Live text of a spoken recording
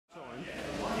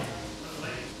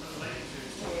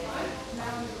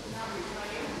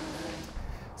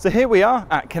So here we are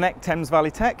at Connect Thames Valley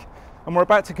Tech, and we're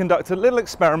about to conduct a little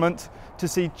experiment to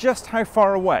see just how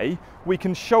far away we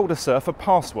can shoulder surf a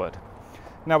password.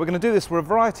 Now we're going to do this with a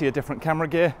variety of different camera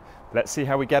gear. Let's see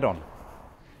how we get on.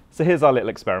 So here's our little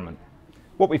experiment.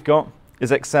 What we've got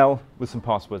is Excel with some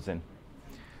passwords in.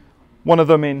 One of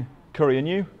them in Courier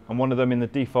New and one of them in the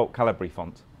default Calibri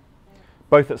font,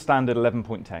 both at standard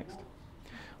 11-point text.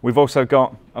 We've also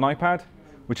got an iPad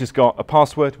which has got a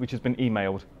password which has been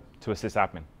emailed to a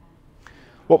sysadmin.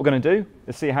 What we're going to do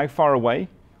is see how far away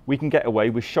we can get away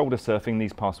with shoulder surfing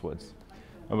these passwords.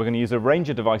 And we're going to use a range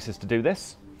of devices to do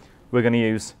this. We're going to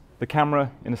use the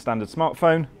camera in a standard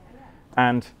smartphone,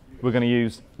 and we're going to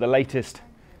use the latest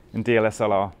in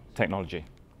DSLR technology.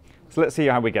 So let's see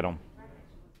how we get on.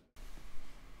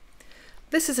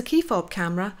 This is a key fob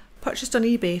camera purchased on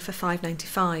eBay for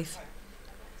 $5.95.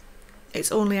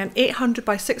 It's only an 800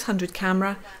 by 600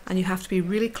 camera, and you have to be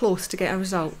really close to get a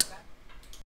result.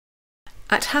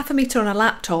 At half a metre on a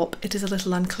laptop it is a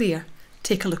little unclear.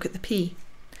 Take a look at the P.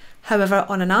 However,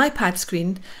 on an iPad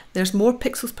screen there's more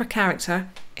pixels per character,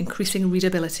 increasing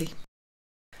readability.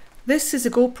 This is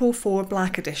a GoPro 4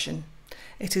 Black Edition.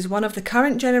 It is one of the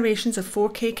current generations of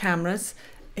 4K cameras.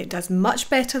 It does much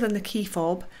better than the key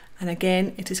fob, and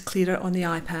again it is clearer on the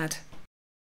iPad.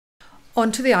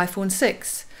 On to the iPhone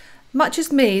 6. Much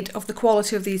is made of the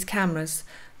quality of these cameras,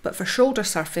 but for shoulder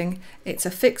surfing it's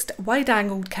a fixed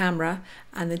wide-angled camera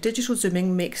and the digital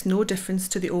zooming makes no difference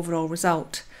to the overall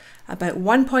result. About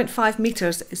 1.5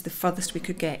 metres is the furthest we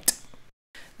could get.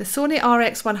 The Sony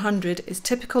RX100 is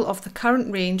typical of the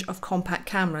current range of compact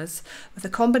cameras, with a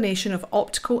combination of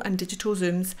optical and digital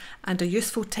zooms and a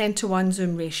useful 10:1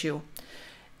 zoom ratio.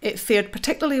 It fared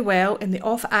particularly well in the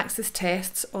off-axis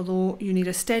tests, although you need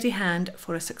a steady hand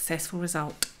for a successful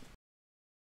result.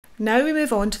 Now we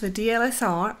move on to the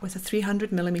DLSR with a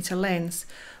 300mm lens.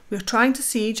 We're trying to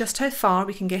see just how far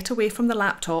we can get away from the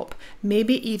laptop,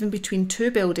 maybe even between two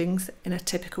buildings in a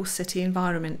typical city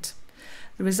environment.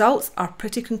 The results are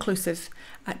pretty conclusive.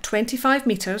 At 25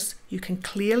 metres you can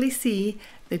clearly see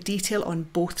the detail on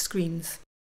both screens.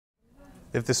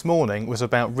 If this morning was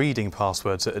about reading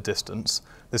passwords at a distance,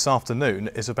 this afternoon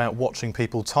is about watching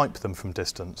people type them from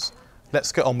distance.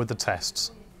 Let's get on with the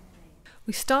tests.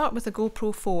 We start with a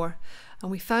GoPro 4 and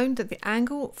we found that the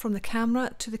angle from the camera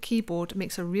to the keyboard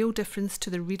makes a real difference to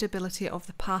the readability of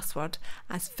the password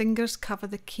as fingers cover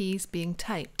the keys being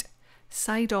typed.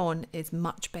 Side on is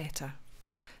much better.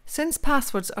 Since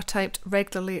passwords are typed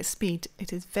regularly at speed,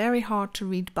 it is very hard to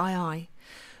read by eye.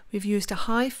 We've used a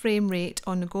high frame rate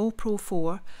on the GoPro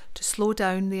 4 to slow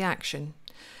down the action.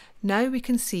 Now we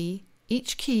can see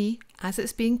each key as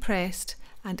it's being pressed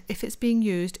and if it's being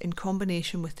used in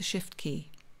combination with the Shift key.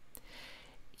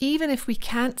 Even if we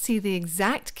can't see the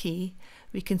exact key,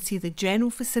 we can see the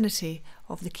general vicinity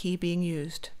of the key being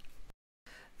used.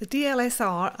 The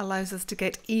DLSR allows us to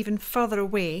get even further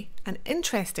away, and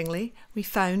interestingly we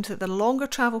found that the longer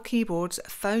travel keyboards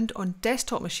found on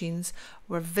desktop machines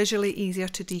were visually easier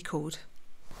to decode.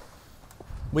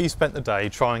 We spent the day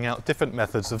trying out different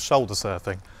methods of shoulder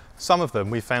surfing. Some of them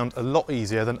we found a lot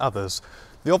easier than others.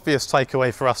 The obvious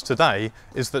takeaway for us today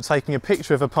is that taking a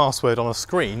picture of a password on a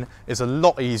screen is a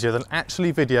lot easier than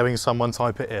actually videoing someone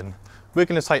type it in. We're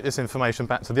going to take this information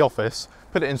back to the office,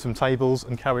 put it in some tables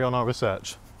and carry on our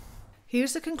research.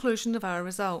 Here's the conclusion of our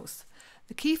results.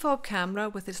 The key fob camera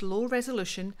with its low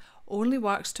resolution only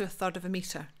works to 1/3 of a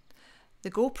metre.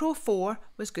 The GoPro 4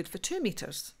 was good for 2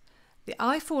 metres. The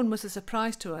iPhone was a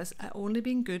surprise to us at only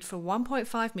being good for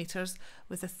 1.5 metres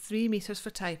with a 3 metres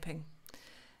for typing.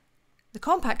 The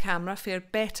compact camera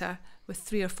fared better with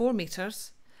 3 or 4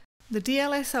 metres. The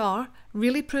DLSR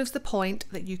really proves the point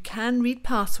that you can read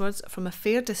passwords from a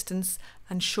fair distance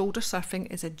and shoulder surfing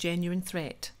is a genuine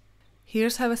threat.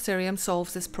 Here's how a Cerium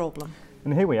solves this problem.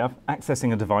 And here we have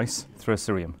accessing a device through a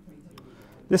Cerium.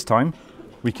 This time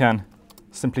we can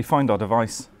simply find our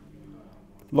device,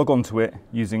 log onto it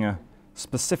using a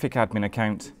specific admin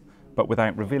account, but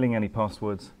without revealing any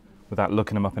passwords, without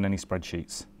looking them up in any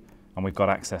spreadsheets. And we've got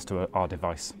access to our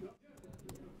device.